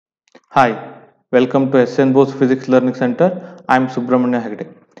Hi, welcome to SN Bose Physics Learning Center. I am Subramanya Hegde.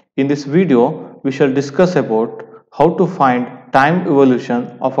 In this video, we shall discuss about how to find time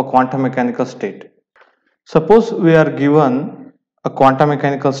evolution of a quantum mechanical state. Suppose we are given a quantum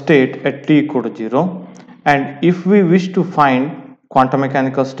mechanical state at t equal to 0, and if we wish to find quantum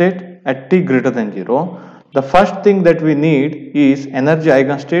mechanical state at t greater than 0, the first thing that we need is energy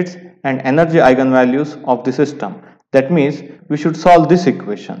eigenstates and energy eigenvalues of the system. That means we should solve this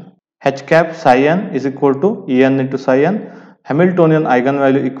equation. H cap psi n is equal to En into psi n, Hamiltonian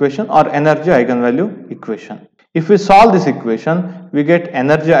eigenvalue equation or energy eigenvalue equation. If we solve this equation, we get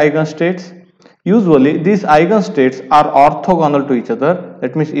energy eigenstates. Usually these eigenstates are orthogonal to each other,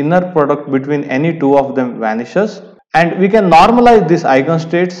 that means inner product between any two of them vanishes, and we can normalize these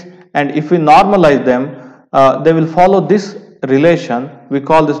eigenstates, and if we normalize them, they will follow this relation. We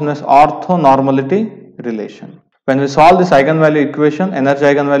call this as orthonormality relation. When we solve this eigenvalue equation, energy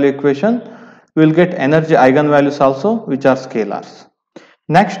eigenvalue equation, we will get energy eigenvalues also, which are scalars.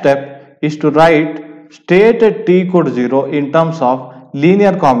 Next step is to write state at t equal to 0 in terms of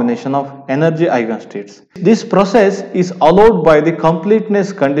linear combination of energy eigenstates. This process is allowed by the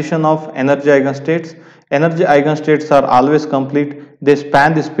completeness condition of energy eigenstates. Energy eigenstates are always complete, they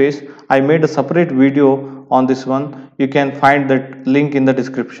span the space. I made a separate video on this one. You can find that link in the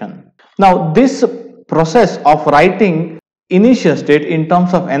description. Now this process of writing initial state in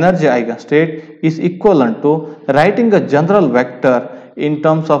terms of energy eigenstate is equivalent to writing a general vector in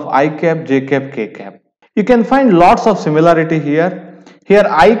terms of I cap, j cap, k cap. You can find lots of similarity here. Here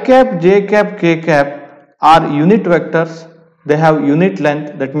I cap, j cap, k cap are unit vectors. They have unit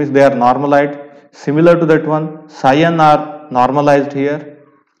length, that means they are normalized. Similar to that one, psi n are normalized here.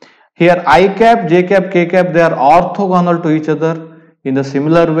 Here I cap, j cap, k cap, they are orthogonal to each other. In the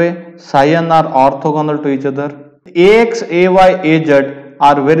similar way, psi n are orthogonal to each other. Ax, ay, az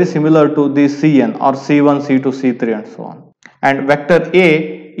are very similar to the Cn or C1, C2, C3 and so on. And vector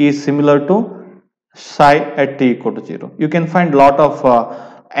A is similar to psi at t equal to 0. You can find lot of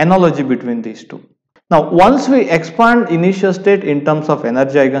analogy between these two. Now once we expand initial state in terms of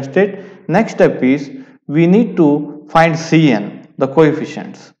energy eigenstate, next step is we need to find Cn, the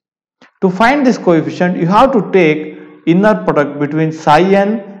coefficients. To find this coefficient, you have to take inner product between psi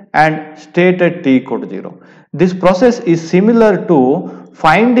n and state at t equal to 0. This process is similar to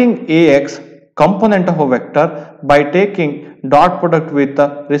finding Ax, component of a vector, by taking dot product with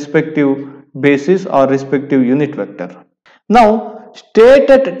the respective basis or respective unit vector. Now state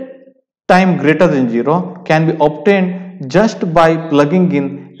at time greater than 0 can be obtained just by plugging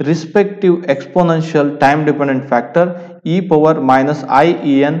in respective exponential time dependent factor e power minus I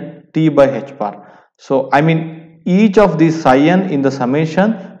en t by h bar. So I mean each of these psi n in the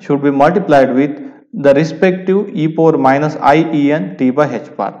summation should be multiplied with the respective e power minus I en t by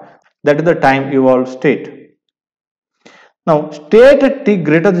h bar. That is the time evolved state. Now state at t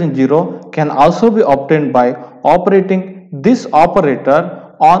greater than 0 can also be obtained by operating this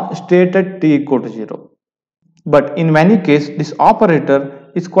operator on state at t equal to 0. But in many cases this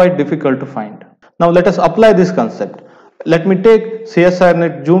operator is quite difficult to find. Now let us apply this concept. Let me take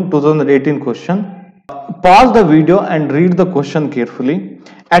CSIR-NET June 2018 question. Pause the video and read the question carefully.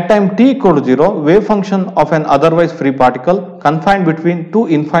 At time t equal to 0, wave function of an otherwise free particle confined between two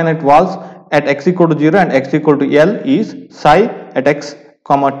infinite walls at x equal to 0 and x equal to L is psi at x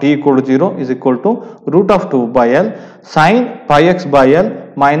comma t equal to 0 is equal to root of 2 by L sine pi x by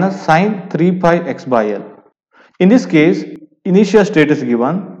L minus sine 3 pi x by L. In this case, initial state is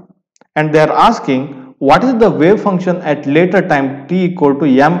given and they are asking what is the wave function at later time t equal to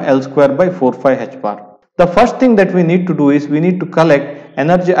m L square by 4 pi h bar. The first thing that we need to do is we need to collect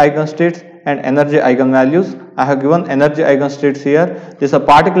energy eigenstates and energy eigenvalues. I have given energy eigenstates here. There is a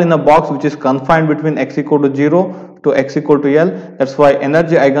particle in a box which is confined between x equal to 0 to x equal to L. That is why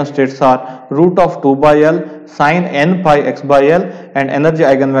energy eigenstates are root of 2 by L sine n pi x by L and energy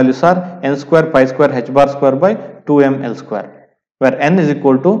eigenvalues are n square pi square h bar square by 2m L square, where n is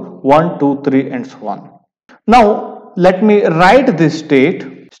equal to 1, 2, 3 and so on. Now let me write this state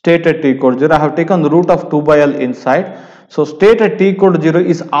at t equal to 0. I have taken root of 2 by L inside. So state at t equal to 0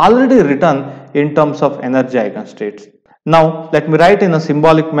 is already written in terms of energy eigenstates. Now let me write in a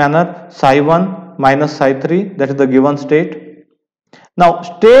symbolic manner psi 1 minus psi 3, that is the given state. Now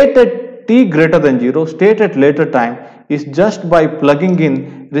state at t greater than 0, state at later time is just by plugging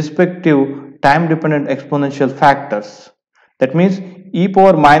in respective time dependent exponential factors. That means e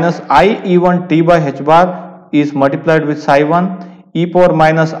power minus I e1 t by h bar is multiplied with psi 1, e power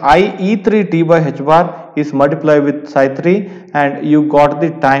minus I e3 t by h bar is multiplied with psi 3, and you got the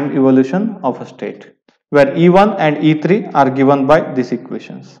time evolution of a state, where e1 and e3 are given by these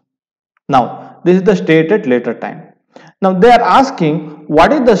equations. Now this is the state at later time. Now they are asking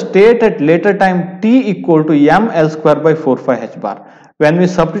what is the state at later time t equal to ml square by 4 phi h bar. When we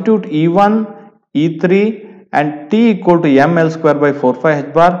substitute E1, E3 and t equal to ml square by 4 phi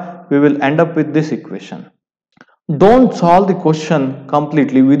h bar, we will end up with this equation. Don't solve the question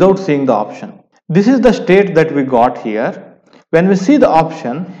completely without seeing the option. This is the state that we got here. When we see the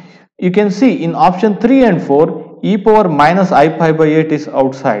option, you can see in option 3 and 4, e power minus I pi by 8 is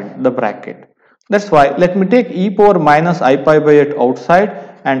outside the bracket. That's why let me take e power minus I pi by 8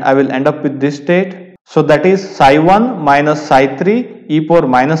 outside and I will end up with this state. So that is psi 1 minus psi 3 e power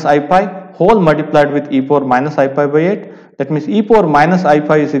minus I pi whole multiplied with e power minus I pi by 8. That means e power minus I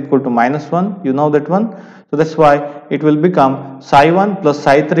pi is equal to minus 1. You know that one. So that's why it will become psi 1 plus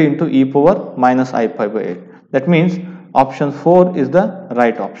psi 3 into e power minus I pi by 8. That means option 4 is the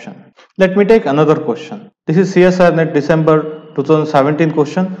right option. Let me take another question. This is CSIR-NET December 2017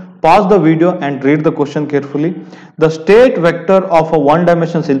 question. Pause the video and read the question carefully. The state vector of a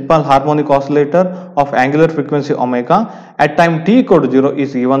one-dimensional simple harmonic oscillator of angular frequency omega at time t equal to 0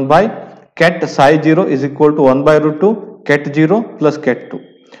 is given by ket psi 0 is equal to 1 by root 2 ket 0 plus ket 2.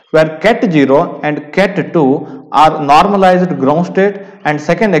 Where ket 0 and ket 2 are normalized ground state and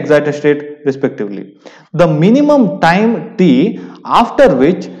second excited state respectively. The minimum time t after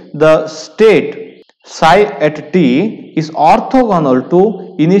which the state psi at t is orthogonal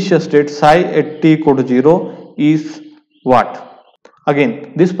to initial state psi at t equal to 0 is what?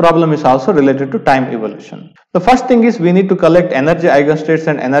 Again, this problem is also related to time evolution. The first thing is we need to collect energy eigenstates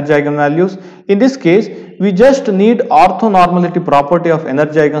and energy eigenvalues. In this case, we just need orthonormality property of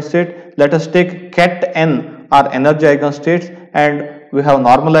energy eigenstate. Let us take ket n are energy eigenstates and we have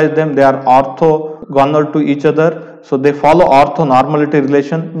normalized them. They are orthogonal to each other. So they follow orthonormality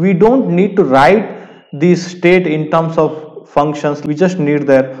relation. We don't need to write this state in terms of functions. We just need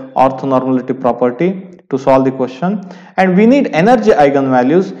their orthonormality property to solve the question. And we need energy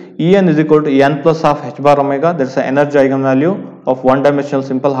eigenvalues. En is equal to n plus half h bar omega. That's the energy eigenvalue of one-dimensional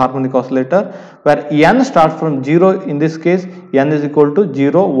simple harmonic oscillator, where n starts from 0. In this case, n is equal to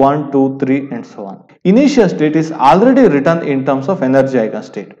 0, 1, 2, 3 and so on. Initial state is already written in terms of energy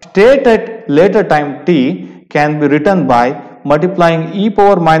eigenstate. State at later time t can be written by multiplying e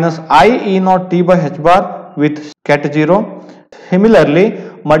power minus I e naught t by h bar with ket 0. Similarly,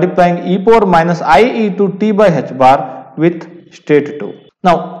 multiplying e power minus I e to t by h bar with state 2.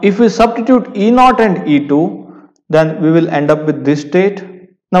 Now, if we substitute e naught and e2, then we will end up with this state.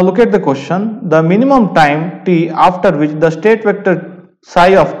 Now, look at the question. The minimum time t after which the state vector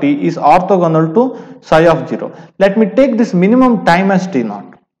psi of t is orthogonal to psi of 0. Let me take this minimum time as t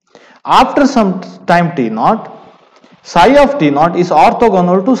naught. After some time t naught, psi of t naught is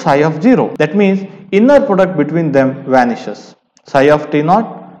orthogonal to psi of 0. That means inner product between them vanishes. Psi of t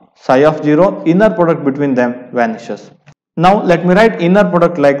naught, psi of 0, inner product between them vanishes. Now let me write inner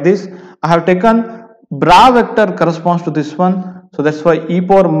product like this. I have taken bra vector corresponds to this one. So that's why e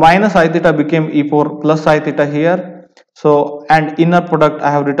power minus I theta became e power plus I theta here. So and inner product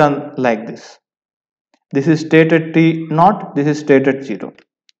I have written like this. This is state at t naught, this is state at 0.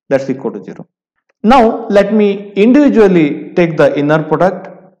 That's equal to 0. Now let me individually take the inner product.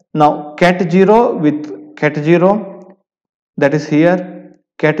 Now ket 0 with ket 0, that is here,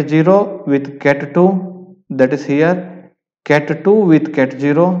 ket 0 with ket 2, that is here, ket 2 with ket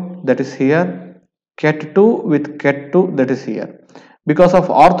 0, that is here, ket 2 with ket 2, that is here. Because of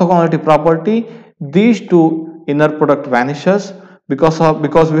orthogonality property, these two inner product vanishes.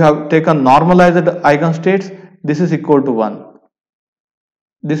 Because we have taken normalized eigenstates, this is equal to 1.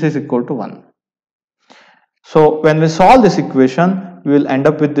 This is equal to 1. So when we solve this equation, we will end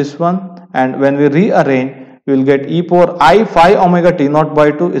up with this one, and when we rearrange, we will get e power I phi omega t naught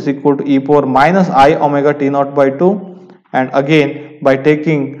by 2 is equal to e power minus I omega t naught by 2. And again, by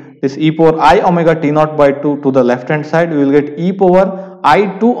taking this e power I omega t naught by 2 to the left hand side, we will get e power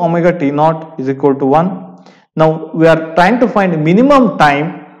I 2 omega t naught is equal to 1. Now we are trying to find minimum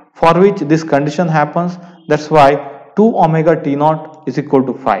time for which this condition happens. That's why 2 omega t naught is equal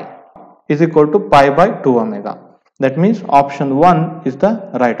to phi, is equal to pi by 2 omega. That means option 1 is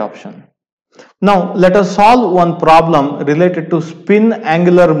the right option. Now let us solve one problem related to spin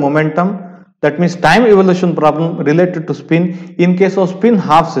angular momentum. That means time evolution problem related to spin in case of spin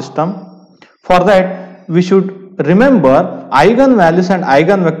half system. For that, we should remember eigenvalues and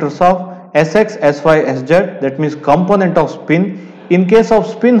eigenvectors of Sx, Sy, Sz, that means component of spin in case of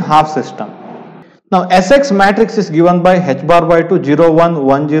spin half system. Now Sx matrix is given by h bar by 2, 0, 1,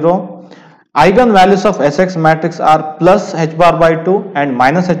 1, 0. Eigenvalues of Sx matrix are plus h bar by 2 and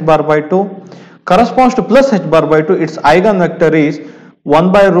minus h bar by 2. Corresponds to plus h bar by 2, its eigenvector is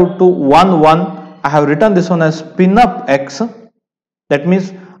 1 by root 2 1 1. I have written this one as spin up x. That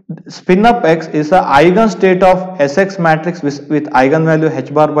means spin up x is the eigenstate of Sx matrix with eigenvalue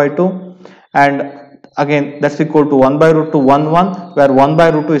h bar by 2, and again that's equal to 1 by root 2 1 1, where 1 by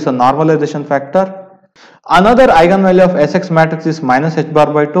root 2 is a normalization factor. Another eigenvalue of Sx matrix is minus h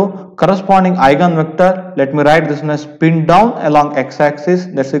bar by 2. Corresponding eigenvector, let me write this one as spin down along x-axis,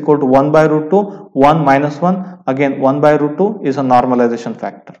 that's equal to 1 by root 2 1 minus 1. Again 1 by root 2 is a normalization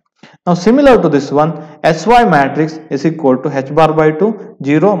factor. Now similar to this one, Sy matrix is equal to h bar by 2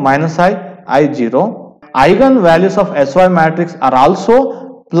 0 minus I 0. Eigenvalues of Sy matrix are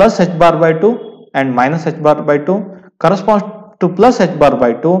also plus h bar by 2 and minus h bar by 2. Corresponds to plus h bar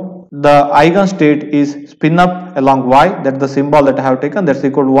by 2. The eigenstate is spin up along y, that's the symbol that I have taken, that's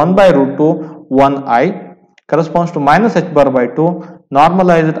equal to 1 by root 2 1i. Corresponds to minus h bar by 2.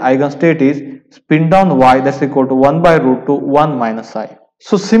 Normalized eigenstate is spin down y, that's equal to 1 by root 2 1 minus I.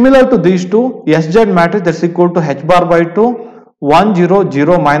 So similar to these two, Sz matrix, that's equal to h bar by 2 1 0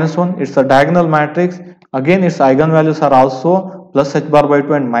 0 minus 1. It's a diagonal matrix. Again its eigenvalues are also plus h bar by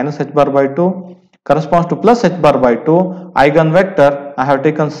 2 and minus h bar by 2. Corresponds to plus h bar by 2. Eigenvector, I have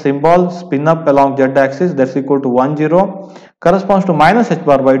taken symbol spin up along z axis, that's equal to 1 0. Corresponds to minus h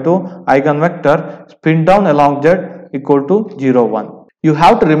bar by 2. Eigenvector spin down along z equal to 0 1. You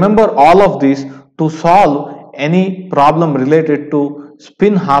have to remember all of these to solve any problem related to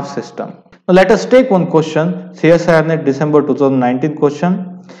spin half system. Now let us take one question, CSIR-NET December 2019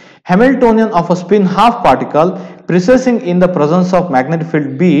 question. Hamiltonian of a spin half particle precessing in the presence of magnetic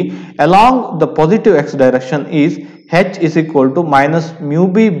field B along the positive x direction is H is equal to minus mu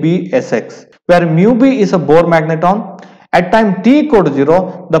B B Sx, where mu B is a Bohr magneton. At time t equal to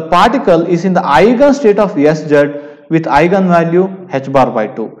 0, the particle is in the eigenstate of Sz with eigenvalue h bar by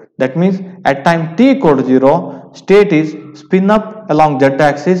 2. That means at time t equal to 0, state is spin up along z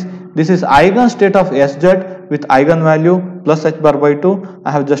axis. This is eigenstate of Sz with eigenvalue plus h bar by 2.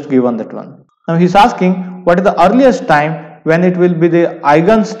 I have just given that one. Now he is asking what is the earliest time when it will be the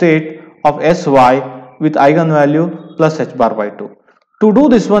eigenstate of Sy with eigenvalue plus h bar by 2. To do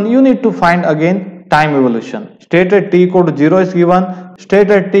this one, you need to find again time evolution. State at t equal to 0 is given. State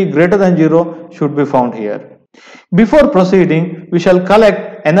at t greater than 0 should be found here. Before proceeding, we shall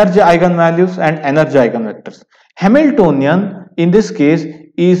collect energy eigenvalues and energy eigenvectors. Hamiltonian in this case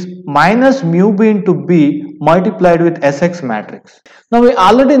is minus mu b into b multiplied with Sx matrix. Now we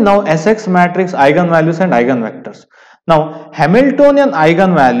already know Sx matrix eigenvalues and eigenvectors. Now Hamiltonian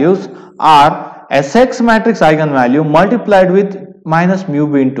eigenvalues are Sx matrix eigenvalue multiplied with minus mu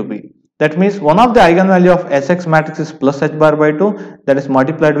b into b. That means one of the eigenvalue of Sx matrix is plus h bar by 2, that is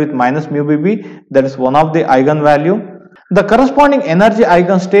multiplied with minus mu b b, that is one of the eigenvalue. The corresponding energy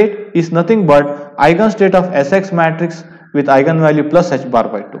eigenstate is nothing but eigenstate of Sx matrix with eigenvalue plus h bar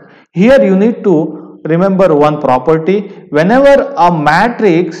by 2. Here you need to remember one property. Whenever a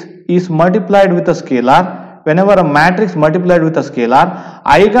matrix is multiplied with a scalar,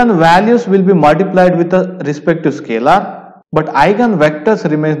 eigenvalues will be multiplied with a respective scalar, but eigenvectors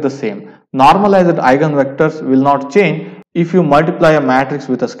remains the same. Normalized eigenvectors will not change if you multiply a matrix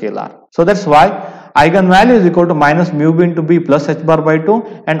with a scalar. So that's why eigenvalue is equal to minus mu b into b plus h bar by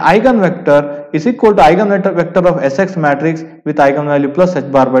 2, and eigenvector is equal to eigenvector of Sx matrix with eigenvalue plus h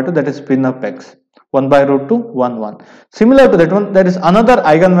bar by 2, that is spin up x 1 by root 2 1 1. Similar to that one, there is another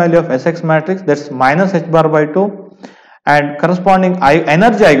eigenvalue of Sx matrix, that's minus h bar by 2, and corresponding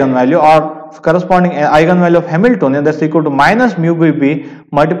energy eigenvalue or corresponding eigenvalue of Hamiltonian, that's equal to minus mu b b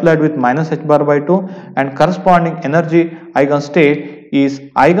multiplied with minus h bar by 2, and corresponding energy eigenstate is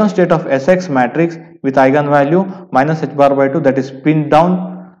eigenstate of Sx matrix with eigenvalue minus h bar by 2, that is spin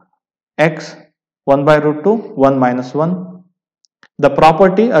down x 1 by root 2 1 minus 1. The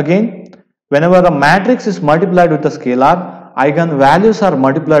property again, whenever a matrix is multiplied with a scalar, eigenvalues are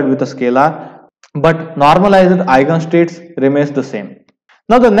multiplied with a scalar, but normalized eigenstates remains the same.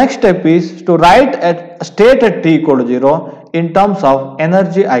 Now the next step is to write at state at t equal to 0 in terms of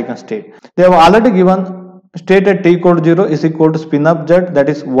energy eigenstate. They have already given state at t equal to 0 is equal to spin up z, that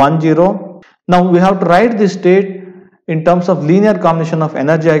is 1 0. Now we have to write this state in terms of linear combination of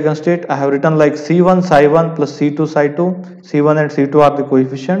energy eigenstate. I have written like C1 psi1 plus C2 psi2. C1 and C2 are the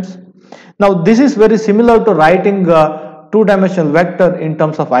coefficients. Now this is very similar to writing a two-dimensional vector in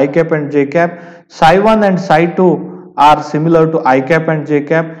terms of I cap and j cap. Psi1 and psi2 are similar to I cap and j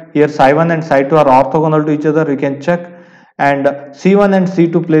cap. Here psi1 and psi2 are orthogonal to each other, we can check, and C1 and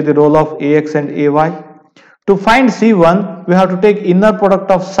C2 play the role of Ax and Ay. To find C1, we have to take inner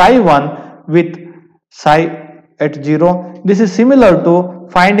product of psi1 with psi at 0. This is similar to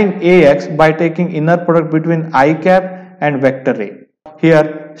finding Ax by taking inner product between I cap and vector A.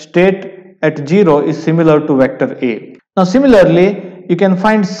 here state at 0 is similar to vector A. Now similarly, you can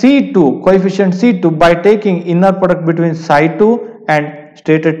find C2, coefficient C2 by taking inner product between psi2 and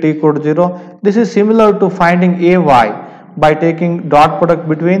state at t equal to 0. This is similar to finding AY by taking dot product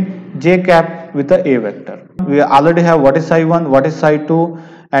between j cap with the A vector. We already have what is psi1, what is psi2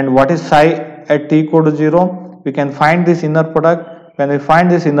 and what is psi at t equal to 0. We can find this inner product. When we find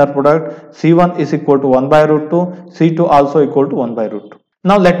this inner product, C1 is equal to 1 by root 2, C2 also equal to 1 by root 2.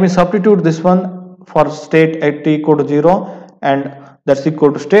 Now let me substitute this one for state at t equal to 0, and that's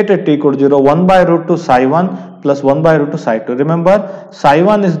equal to state at t equal to 0, 1 by root 2 psi1 plus 1 by root 2 psi2. Remember,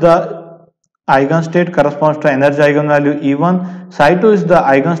 psi1 is the eigenstate corresponds to energy eigenvalue E1, psi2 is the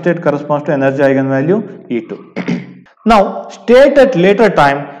eigenstate corresponds to energy eigenvalue E2. Now state at later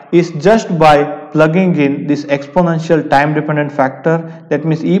time is just by plugging in this exponential time dependent factor, that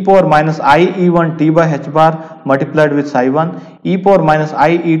means e power minus I E1 t by h bar multiplied with psi1, e power minus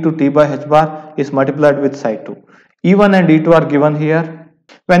I E2 t by h bar is multiplied with psi2. E1 and E2 are given here.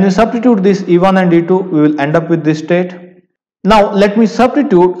 When we substitute this E1 and E2, we will end up with this state. Now let me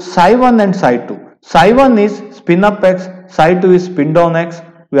substitute psi1 and psi2. Psi1 is spin up x, psi2 is spin down x.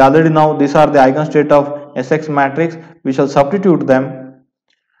 We already know these are the eigenstate of Sx matrix. We shall substitute them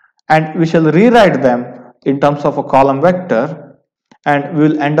and we shall rewrite them in terms of a column vector, and we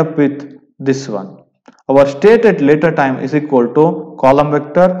will end up with this one. Our state at later time is equal to column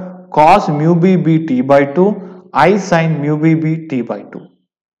vector cos mu b b t by 2, I sin mu b b t by 2.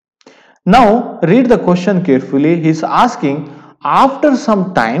 Now read the question carefully. He is asking, after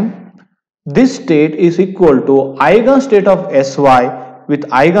some time this state is equal to eigenstate of Sy with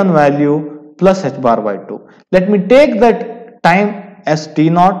eigenvalue plus h bar by 2. Let me take that time as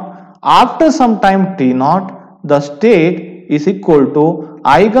t0. After some time t0, the state is equal to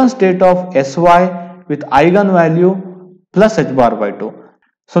eigenstate of Sy with eigenvalue plus h bar by 2.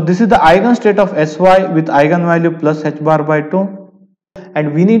 So this is the eigenstate of Sy with eigenvalue plus h bar by 2.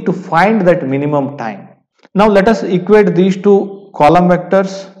 And we need to find that minimum time. Now let us equate these two column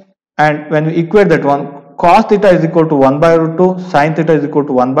vectors, and when we equate that one, cos theta is equal to 1 by root 2, sin theta is equal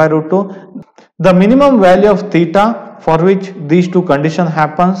to 1 by root 2. The minimum value of theta for which these two condition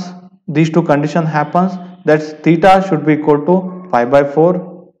happens, that's theta should be equal to pi by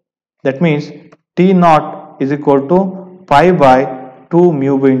 4. That means t naught is equal to pi by 2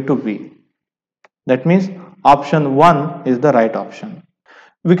 mu b into b. That means option 1 is the right option.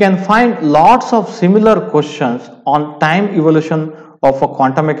 We can find lots of similar questions on time evolution of a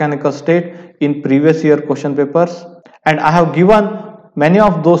quantum mechanical state in previous year question papers, and I have given many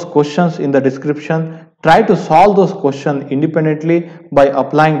of those questions in the description. Try to solve those questions independently by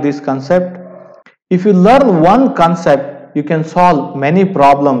applying this concept. If you learn one concept, you can solve many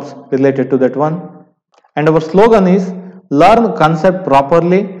problems related to that one. And our slogan is learn concept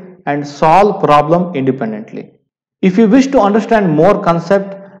properly and solve problem independently. If you wish to understand more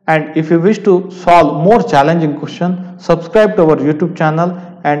concept and if you wish to solve more challenging question, subscribe to our YouTube channel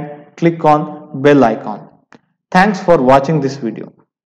and click on bell icon. Thanks for watching this video.